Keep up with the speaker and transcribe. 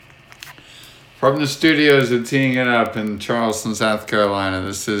From the studios of Teeing It Up in Charleston, South Carolina,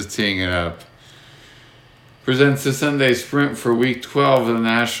 this is Teeing It Up. Presents the Sunday Sprint for Week 12 of the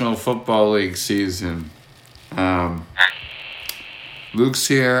National Football League season. Luke's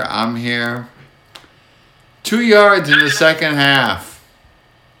here, I'm here. 2 yards in the second half.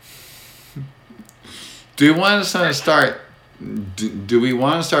 Do we want to start? Do we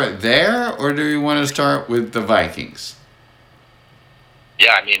want to start there, or do we want to start with the Vikings?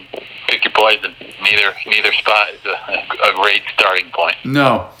 Yeah, I mean, pick your poison. Neither spot is a great starting point.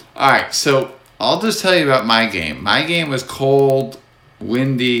 No. All right, so I'll just tell you about my game. My game was cold,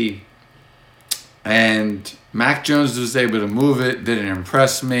 windy, and Mac Jones was able to move it. Didn't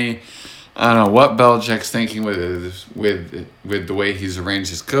impress me. I don't know what Belichick's thinking with the way he's arranged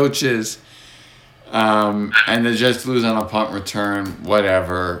his coaches. And to just lose on a punt return,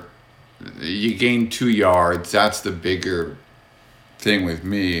 whatever. You gain 2 yards. That's the bigger thing with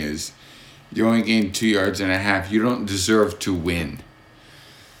me is you only gain 2 yards and a half. You don't deserve to win.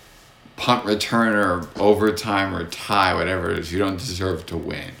 Punt return or overtime or tie, whatever it is, you don't deserve to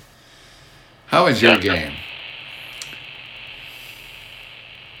win. How was your game?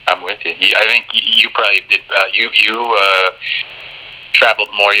 I'm with you. I think you probably did. You traveled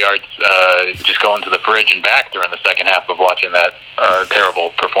more yards just going to the fridge and back during the second half of watching that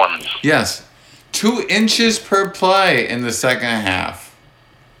terrible performance. Yes. 2 inches per play in the second half.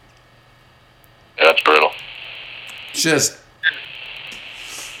 Yeah, that's brutal. Just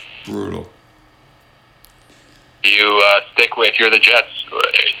brutal. You stick with, if you're the Jets,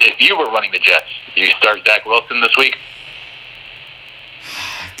 if you were running the Jets, you start Zach Wilson this week?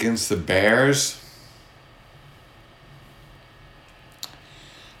 Against the Bears?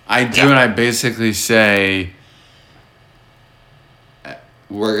 I do, and I basically say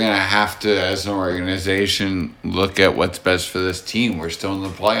we're going to have to, as an organization, look at what's best for this team. We're still in the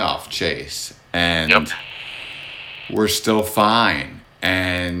playoff chase, and we're still fine.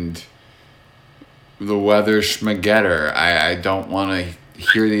 And the weather schmagetter. I don't want to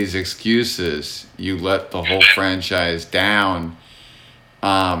hear these excuses. You let the whole franchise down.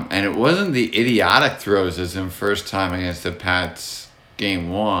 And it wasn't the idiotic throws as in first time against the Pats game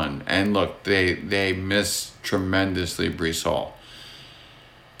 1. And look, they missed tremendously Breece Hall.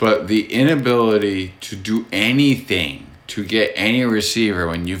 But the inability to do anything to get any receiver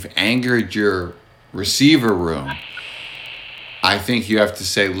when you've angered your receiver room, I think you have to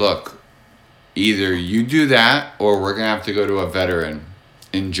say, look, either you do that or we're going to have to go to a veteran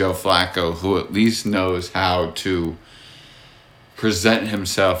in Joe Flacco who at least knows how to present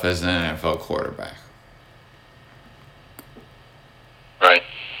himself as an NFL quarterback. Right.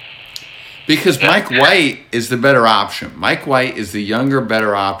 Because Mike White is the better option. Mike White is the younger,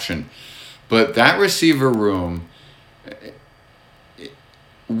 better option. But that receiver room,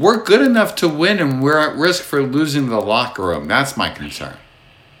 we're good enough to win, and we're at risk for losing the locker room. That's my concern.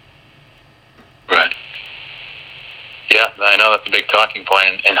 Right. Yeah, I know that's a big talking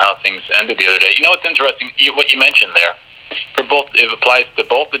point in how things ended the other day. You know what's interesting? What you mentioned there, for both, it applies to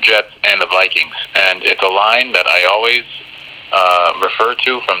both the Jets and the Vikings, and it's a line that I always refer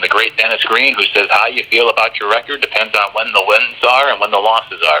to from the great Dennis Green, who says how you feel about your record depends on when the wins are and when the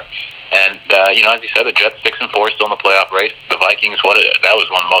losses are. And as you said, the Jets 6-4 still in the playoff race. The Vikings, that was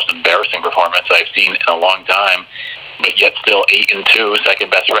one of the most embarrassing performances I've seen in a long time, but yet still 8-2,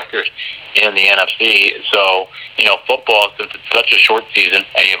 second best record in the NFC. So football, since it's such a short season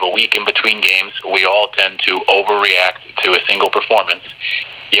and you have a week in between games, we all tend to overreact to a single performance.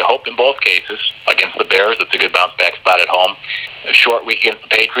 You hope in both cases. Against the Bears, it's a good bounce-back spot at home. A short week against the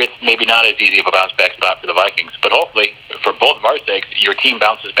Patriots, maybe not as easy of a bounce-back spot for the Vikings. But hopefully, for both of our sakes, your team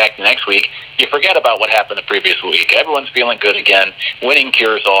bounces back the next week. You forget about what happened the previous week. Everyone's feeling good again. Winning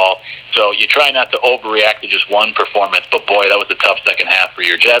cures all. So you try not to overreact to just one performance. But, boy, that was a tough second half for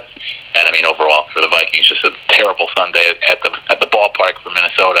your Jets. And, overall, for the Vikings, just a terrible Sunday at the ballpark for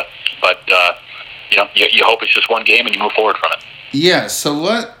Minnesota. But, you hope it's just one game and you move forward from it. Yeah, so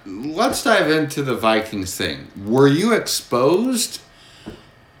let's dive into the Vikings thing. Were you exposed?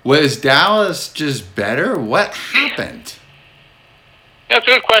 Was Dallas just better? What happened? Yeah, that's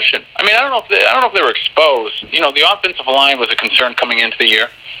a good question. I don't know if they were exposed. The offensive line was a concern coming into the year,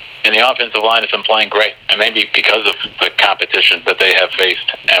 and the offensive line has been playing great, and maybe because of the competition that they have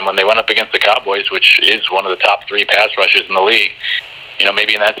faced. And when they went up against the Cowboys, which is one of the top 3 pass rushes in the league,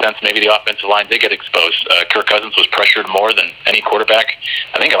 maybe in that sense, maybe the offensive line did get exposed. Kirk Cousins was pressured more than any quarterback,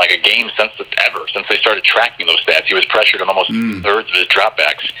 I think, in like a game since they started tracking those stats. He was pressured on almost 2/3 of his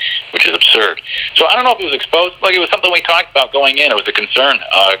dropbacks, which is absurd. So I don't know if it was exposed. Like, it was something we talked about going in. It was a concern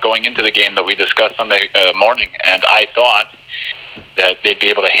going into the game that we discussed Sunday morning, and I thought that they'd be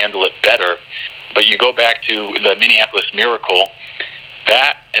able to handle it better. But you go back to the Minneapolis Miracle,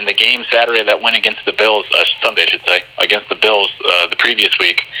 that and the game Saturday that went against the Bills, Sunday I should say, against the Bills the previous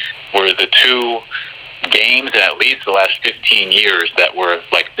week, were the two games in at least the last 15 years that were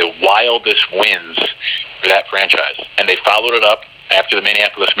like the wildest wins for that franchise. And they followed it up after the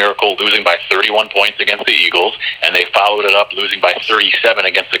Minneapolis Miracle losing by 31 points against the Eagles, and they followed it up losing by 37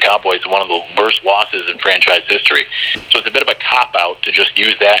 against the Cowboys, one of the worst losses in franchise history. So it's a bit of a cop-out to just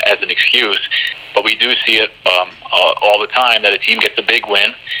use that as an excuse, but we do see it all the time that a team gets a big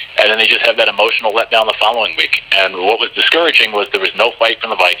win, and then they just have that emotional letdown the following week. And what was discouraging was there was no fight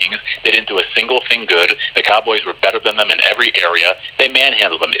from the Vikings. They didn't do a single thing good. The Cowboys were better than them in every area. They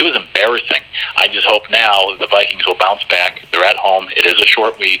manhandled them. It was embarrassing. I just hope now the Vikings will bounce back. They're at home. It is a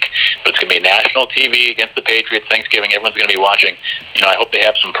short week, but it's going to be national TV against the Patriots Thanksgiving. Everyone's going to be watching. I hope they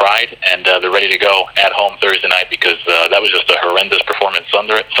have some pride, and they're ready to go at home Thursday night, because that was just a horrendous performance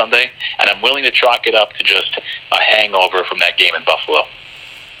Sunday, and I'm willing to chalk it up to just a hangover from that game in Buffalo.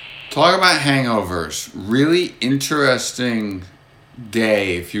 Talk about hangovers. Really interesting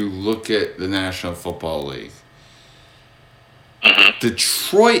day if you look at the National Football League. Mm-hmm.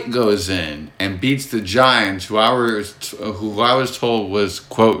 Detroit goes in and beats the Giants, who I was told was,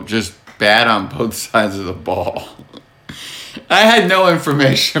 quote, just bad on both sides of the ball. I had no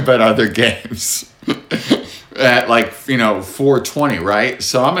information about other games at 4:20, right?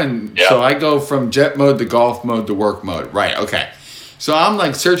 So So I go from jet mode to golf mode to work mode, right? Okay. So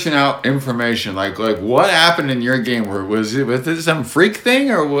I'm searching out information, like what happened in your game? Was it some freak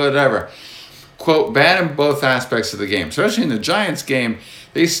thing or whatever? Quote, bad in both aspects of the game, especially in the Giants game.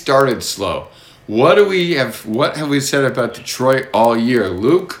 They started slow. What have we said about Detroit all year?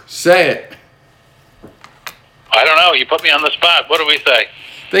 Luke, say it. I don't know. You put me on the spot. What do we say?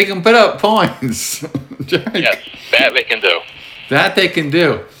 They can put up points. Yes, that they can do. That they can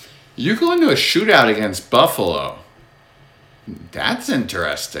do. You go into a shootout against Buffalo. That's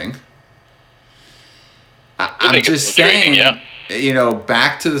interesting. I'm just saying,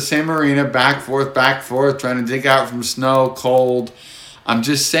 back to the same arena, back, forth, trying to dig out from snow, cold. I'm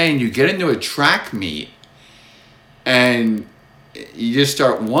just saying, you get into a track meet, and you just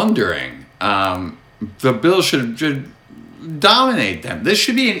start wondering. The Bills should dominate them. This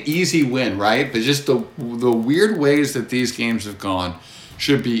should be an easy win, right? But just the weird ways that these games have gone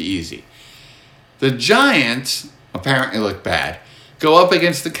should be easy. The Giants apparently look bad. Go up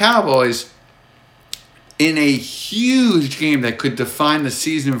against the Cowboys in a huge game that could define the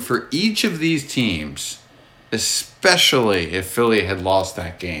season for each of these teams, especially if Philly had lost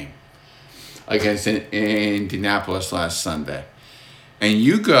that game against Indianapolis last Sunday. And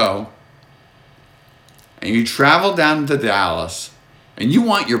you go and you travel down to Dallas, and you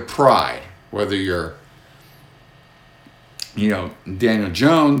want your pride, whether you're, Daniel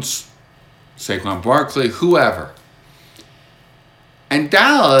Jones, Saquon Barkley, whoever. And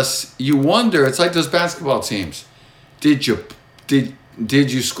Dallas, you wonder, it's like those basketball teams. Did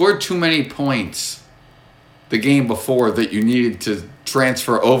you score too many points the game before that you needed to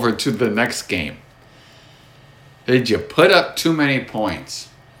transfer over to the next game? Did you put up too many points?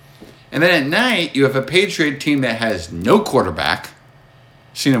 And then at night, you have a Patriot team that has no quarterback.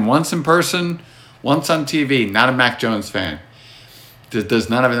 Seen him once in person, once on TV. Not a Mac Jones fan. Does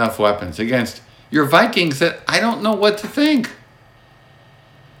not have enough weapons. Against your Vikings that I don't know what to think.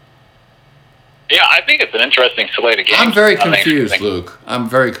 Yeah, I think it's an interesting slate of games. I'm very confused, Luke. I'm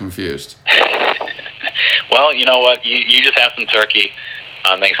very confused. Well, you know what? You just have some turkey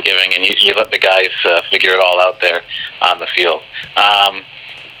on Thanksgiving, and you let the guys figure it all out there on the field.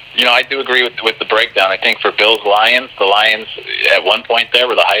 I do agree with the breakdown. I think for Bills-Lions, the Lions at one point there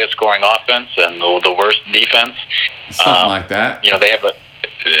were the highest scoring offense and the worst defense. Something like that.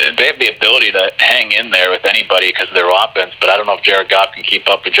 They have the ability to hang in there with anybody because of their offense, but I don't know if Jared Goff can keep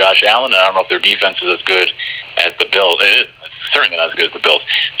up with Josh Allen, and I don't know if their defense is as good as the Bills. It is certainly not as good as the Bills.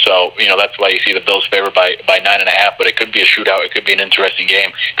 So, that's why you see the Bills favored by 9.5, but it could be a shootout. It could be an interesting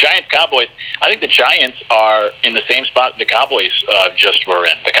game. Giants-Cowboys, I think the Giants are in the same spot the Cowboys just were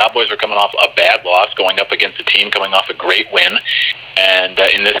in. The Cowboys are coming off a bad loss, going up against a team coming off a great win, and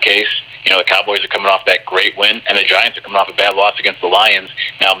in this case, the Cowboys are coming off that great win, and the Giants are coming off a bad loss against the Lions.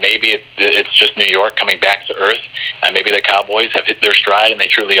 Now, maybe it's just New York coming back to earth, and maybe the Cowboys have hit their stride, and they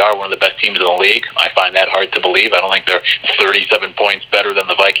truly are one of the best teams in the league. I find that hard to believe. I don't think they're 37 points better than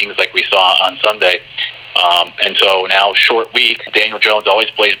the Vikings like we saw on Sunday. And so now, short week, Daniel Jones always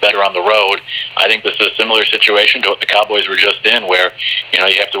plays better on the road. I think this is a similar situation to what the Cowboys were just in, where,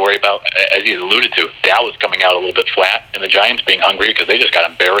 you have to worry about, as he's alluded to, Dallas coming out a little bit flat, and the Giants being hungry because they just got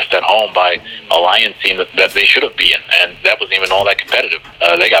embarrassed at home by a Lions team that they should have beaten, and that wasn't even all that competitive.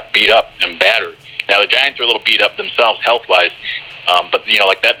 They got beat up and battered. Now, the Giants are a little beat up themselves health-wise, but,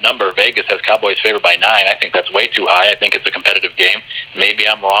 like that number, Vegas has Cowboys favored by 9. I think that's way too high. I think it's a competitive game. Maybe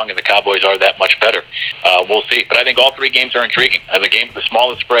I'm wrong, and the Cowboys are that much better. We'll see. But I think all three games are intriguing. The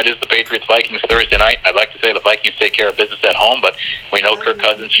smallest spread is the Patriots-Vikings Thursday night. I'd like to say the Vikings take care of business at home, but we know Kirk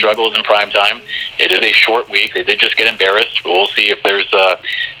Cousins struggles in prime time. It is a short week. They did just get embarrassed. We'll see if there's a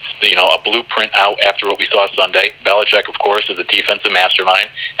blueprint out after what we saw Sunday. Belichick, of course, is a defensive mastermind,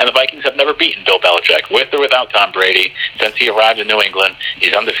 and the Vikings have never beaten Bill Belichick, with or without Tom Brady. Since he arrived in New England,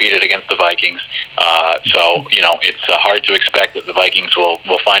 he's undefeated against the Vikings. So it's hard to expect that the Vikings will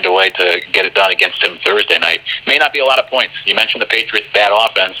find a way to get it done against him Thursday night. May not be a lot of points. You mentioned the Patriots' bad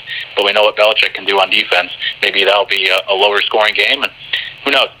offense, but we know what Belichick can do on defense. Maybe that'll be a lower scoring game, and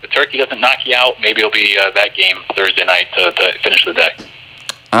who knows? If the turkey doesn't knock you out, maybe it'll be that game Thursday night to finish the day.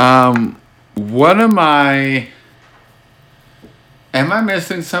 What am I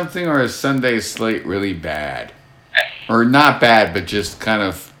missing something, or is Sunday's slate really bad? Or not bad, but just kind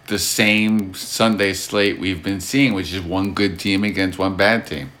of the same Sunday slate we've been seeing, which is one good team against one bad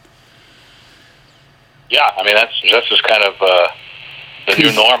team. Yeah, I mean, that's just kind of the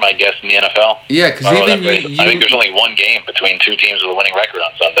new norm, I guess, in the NFL. Yeah, because I think there's only one game between two teams with a winning record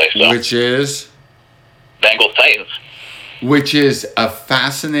on Sunday. So. Which is? Bengals-Titans. Which is a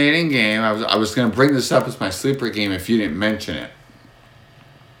fascinating game. I was going to bring this up as my sleeper game if you didn't mention it.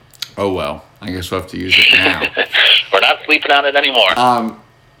 Oh, well. I guess we'll have to use it now. We're not sleeping on it anymore.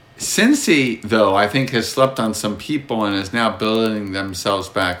 Cincy, though, I think has slept on some people and is now building themselves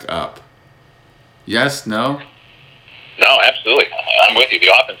back up. Yes? No? No, absolutely. I'm with you.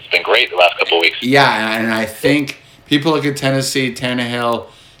 The offense has been great the last couple of weeks. Yeah, and I think people look at Tennessee, Tannehill,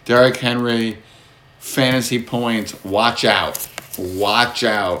 Derrick Henry, fantasy points. Watch out. Watch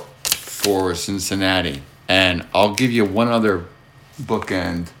out for Cincinnati. And I'll give you one other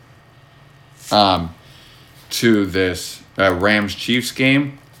bookend to this Rams-Chiefs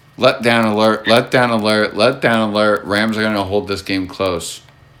game. Letdown alert, letdown alert, letdown alert. Rams are going to hold this game close.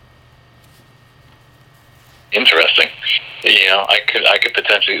 Interesting. I could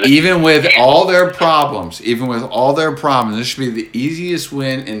potentially... Even with all their problems, this should be the easiest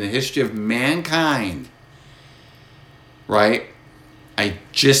win in the history of mankind. Right? I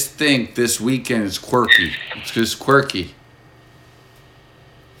just think this weekend is quirky. It's just quirky.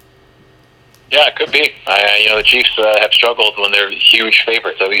 Yeah, it could be. The Chiefs have struggled when they're huge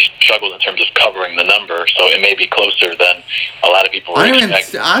favorites. At least struggled in terms of covering the number, so it may be closer than a lot of people were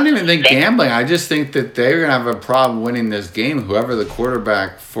expecting. I don't even think gambling. I just think that they're going to have a problem winning this game, whoever the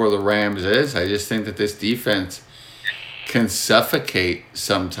quarterback for the Rams is. I just think that this defense can suffocate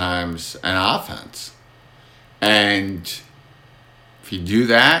sometimes an offense. And if you do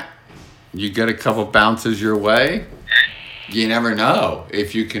that, you get a couple bounces your way. You never know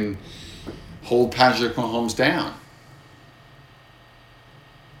if you can hold Patrick Mahomes down.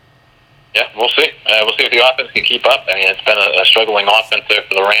 Yeah, we'll see. We'll see if the offense can keep up. I mean, it's been a struggling offense there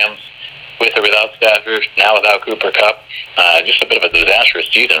for the Rams, with or without Stafford, now without Cooper Kupp. Just a bit of a disastrous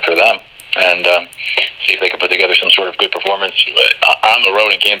season for them. And see if they can put together some sort of good performance. On the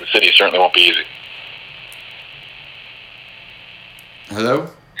road in Kansas City certainly won't be easy. Hello?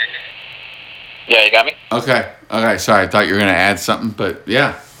 Yeah, you got me? Okay. Sorry, I thought you were going to add something, but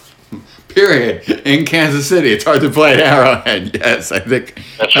yeah. Period. In Kansas City, it's hard to play at Arrowhead. Yes, I think.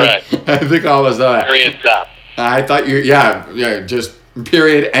 That's right. I think all was that. Period. Stop. I thought you. Yeah. Just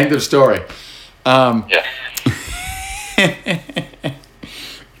period. End of story. Yeah.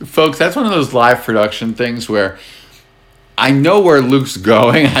 Folks, that's one of those live production things where I know where Luke's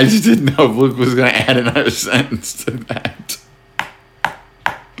going. I just didn't know if Luke was going to add another sentence to that.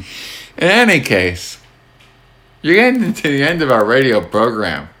 In any case, you're getting to the end of our radio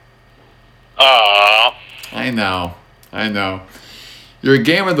program. I know. Your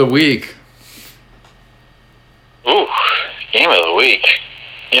game of the week. Ooh, game of the week.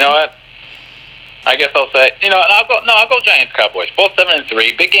 You know what? I guess I'll say, I'll go Giants Cowboys. Both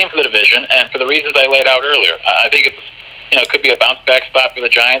 7-3. Big game for the division, and for the reasons I laid out earlier. I think it's, it could be a bounce back spot for the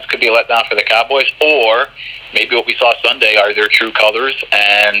Giants, could be a letdown for the Cowboys, or maybe what we saw Sunday are their true colors,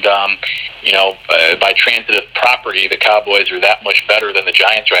 and by transitive property, the Cowboys are that much better than the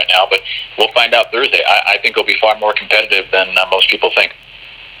Giants right now. But we'll find out Thursday. I think it'll be far more competitive than most people think.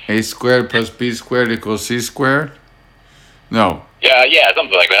 A squared plus B squared equals C squared? No. Yeah,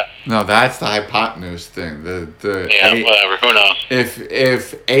 something like that. No, that's the hypotenuse thing. Whatever. Who knows?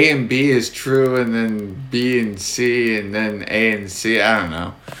 If A and B is true, and then B and C, and then A and C, I don't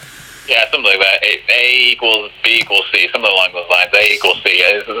know. Yeah, something like that. A equals B equals C, something along those lines. A equals C,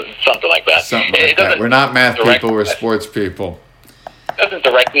 something like that. Something like that. We're not math people, we're sports people. Doesn't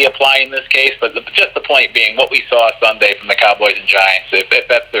directly apply in this case, but just the point being, what we saw Sunday from the Cowboys and Giants, if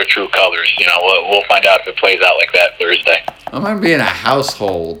that's their true colors, we'll find out if it plays out like that Thursday. I'm going to be in a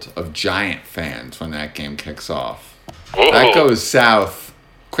household of Giant fans when that game kicks off. Ooh. That goes south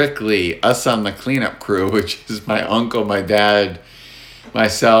quickly. Us on the cleanup crew, which is my uncle, my dad,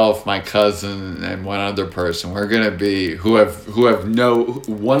 myself, my cousin, and one other person. We're going to be one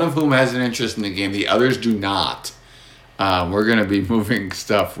of whom has an interest in the game. The others do not. We're going to be moving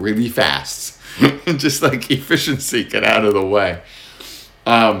stuff really fast. Just like efficiency, get out of the way.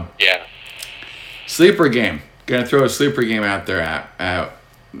 Yeah. Sleeper game. Going to throw a sleeper game out there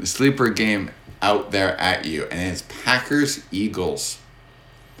at you. And it's Packers-Eagles.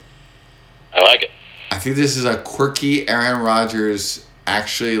 I like it. I think this is a quirky Aaron Rodgers,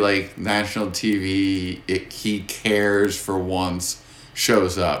 actually like national TV, he cares for once,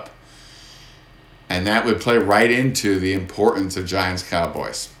 shows up. And that would play right into the importance of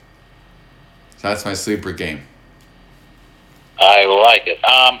Giants-Cowboys. So that's my sleeper game. I like it.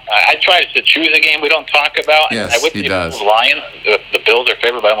 I tried to choose a game we don't talk about. Yes, I would he say does. Lions. The Bills are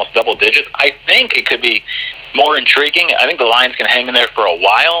favored by almost double digits. I think it could be more intriguing. I think the Lions can hang in there for a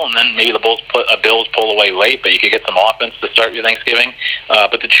while, and then maybe the Bills pull away late, but you could get some offense to start your Thanksgiving.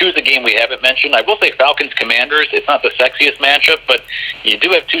 But to choose a game we haven't mentioned, I will say Falcons-Commanders. It's not the sexiest matchup, but you do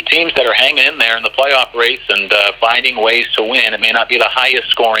have two teams that are hanging in there in the playoff race and finding ways to win. It may not be the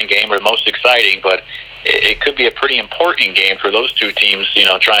highest scoring game or the most exciting, but it could be a pretty important game for those two teams,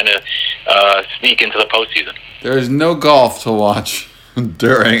 trying to sneak into the postseason. There's no golf to watch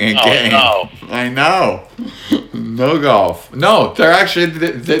during a game. No. I know. No golf. No,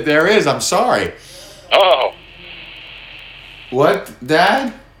 there is. I'm sorry. Oh. What,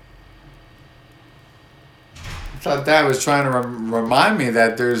 Dad? I thought Dad was trying to remind me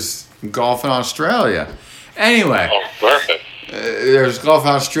that there's golf in Australia. Anyway. Oh, perfect. There's golf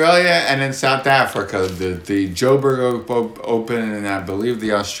in Australia and in South Africa. The Joburg Open and I believe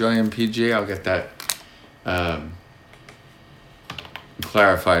the Australian PGA. I'll get that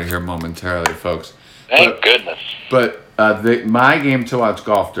clarified here momentarily, folks. Thank goodness. But my game to watch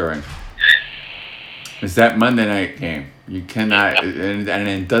golf during is that Monday night game. You cannot, and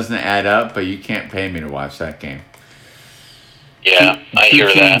it doesn't add up, but you can't pay me to watch that game. Yeah, I hear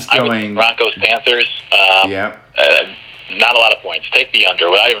that. I would Broncos Panthers. Yep. Not a lot of points. Take the under.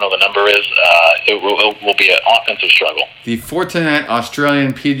 I don't even know the number is. It will be an offensive struggle. The Fortinet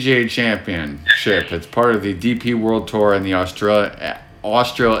Australian PGA Championship. It's part of the DP World Tour and the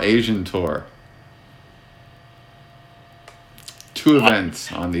Australasian Tour. 2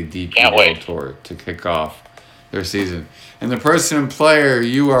 events on the DP World Tour to kick off their season. And the person and player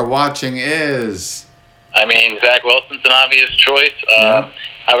you are watching is... Zach Wilson's an obvious choice.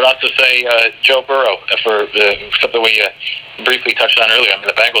 I would also say Joe Burrow for something we briefly touched on earlier.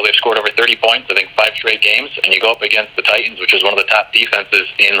 The Bengals, they've scored over 30 points, I think 5 straight games, and you go up against the Titans, which is one of the top defenses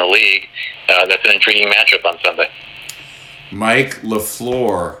in the league. That's an intriguing matchup on Sunday. Mike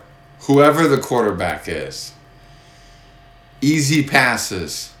LaFleur, whoever the quarterback is, easy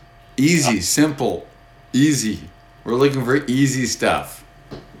passes, simple, easy. We're looking for easy stuff.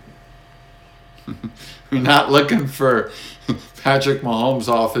 We're not looking for Patrick Mahomes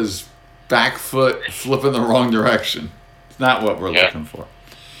off his back foot flipping the wrong direction. It's not what we're looking for.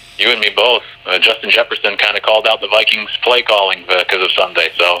 You and me both. Justin Jefferson kind of called out the Vikings' play calling because of Sunday.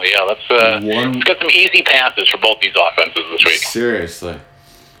 So, yeah, let's get some easy passes for both these offenses this week. Seriously.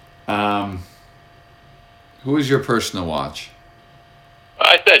 Who is your person to watch?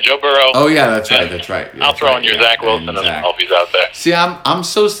 I said Joe Burrow. Oh yeah, that's right. I'll throw in your Zach Wilson as well if he's out there. See, I'm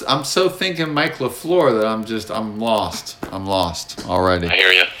so thinking Mike LaFleur that I'm lost. I'm lost already. I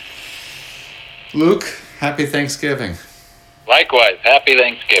hear you. Luke, happy Thanksgiving. Likewise, happy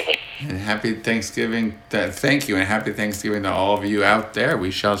Thanksgiving. And happy Thanksgiving. Thank you, and happy Thanksgiving to all of you out there. We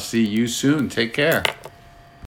shall see you soon. Take care.